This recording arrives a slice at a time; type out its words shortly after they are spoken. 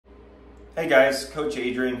Hey guys, Coach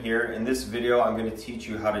Adrian here. In this video, I'm going to teach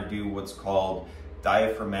you how to do what's called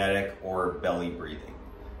diaphragmatic or belly breathing.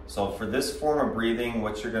 So for this form of breathing,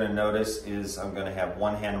 what you're going to notice is I'm going to have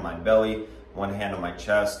one hand on my belly, one hand on my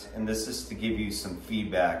chest, and this is to give you some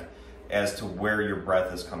feedback as to where your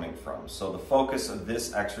breath is coming from. So the focus of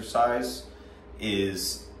this exercise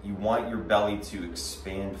is you want your belly to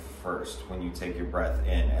expand first when you take your breath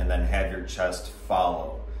in, and then have your chest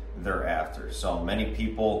follow thereafter. So many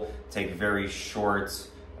people take very short,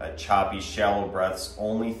 choppy, shallow breaths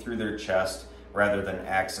only through their chest rather than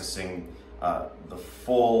accessing the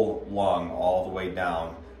full lung all the way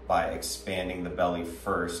down by expanding the belly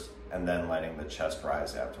first and then letting the chest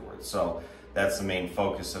rise afterwards. So that's the main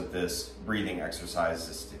focus of this breathing exercise,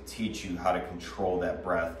 is to teach you how to control that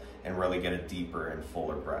breath and really get a deeper and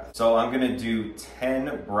fuller breath. So I'm gonna do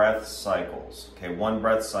 10 breath cycles. Okay, one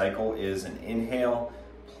breath cycle is an inhale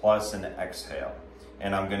plus an exhale.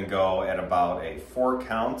 And I'm gonna go at about a 4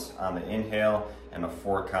 count on the inhale and a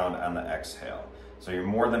 4 count on the exhale. So you're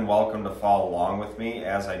more than welcome to follow along with me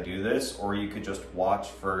as I do this, or you could just watch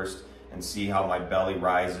first and see how my belly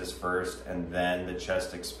rises first and then the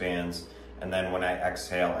chest expands. And then when I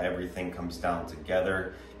exhale, everything comes down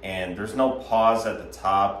together. And there's no pause at the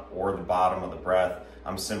top or the bottom of the breath.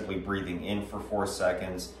 I'm simply breathing in for 4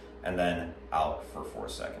 seconds and then out for 4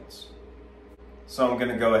 seconds. So I'm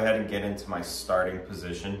gonna go ahead and get into my starting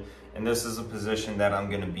position. And this is a position that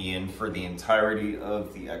I'm gonna be in for the entirety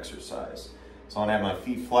of the exercise. So I'm gonna have my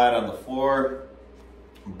feet flat on the floor,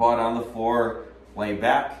 butt on the floor, lay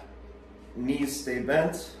back, knees stay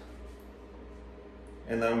bent.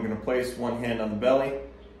 And then I'm gonna place one hand on the belly,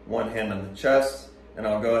 one hand on the chest, and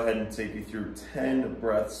I'll go ahead and take you through 10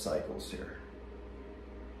 breath cycles here.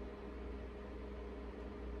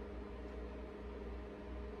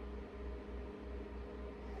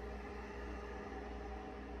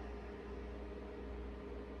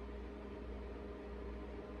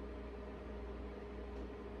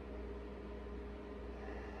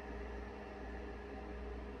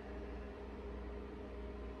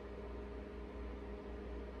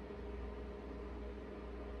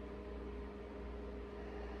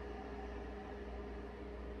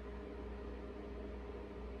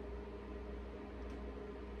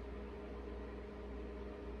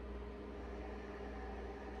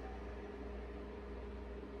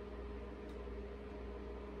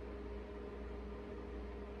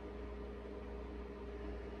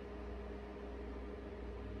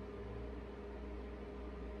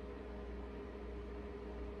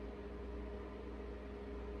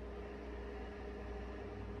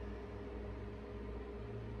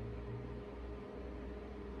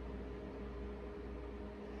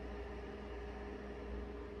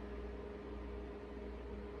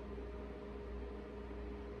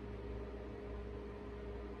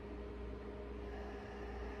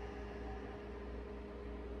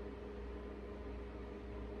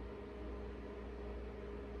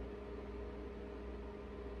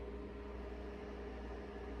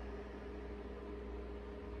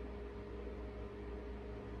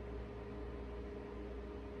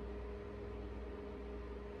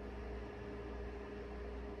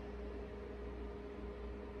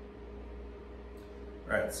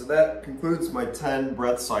 All right, so that concludes my 10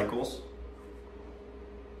 breath cycles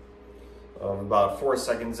of about 4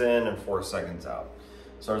 seconds in and 4 seconds out.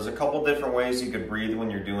 So there's a couple different ways you could breathe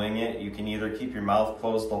when you're doing it. You can either keep your mouth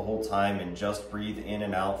closed the whole time and just breathe in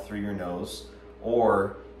and out through your nose,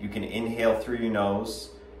 or you can inhale through your nose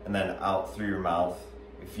and then out through your mouth.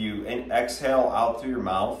 If you exhale out through your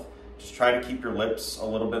mouth, just try to keep your lips a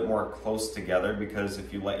little bit more close together, because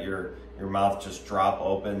if you let your mouth just drop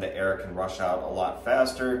open, the air can rush out a lot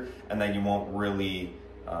faster, and then you won't really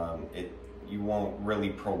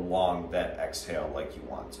prolong that exhale like you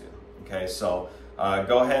want to. Okay, so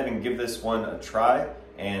go ahead and give this one a try,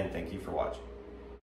 and thank you for watching.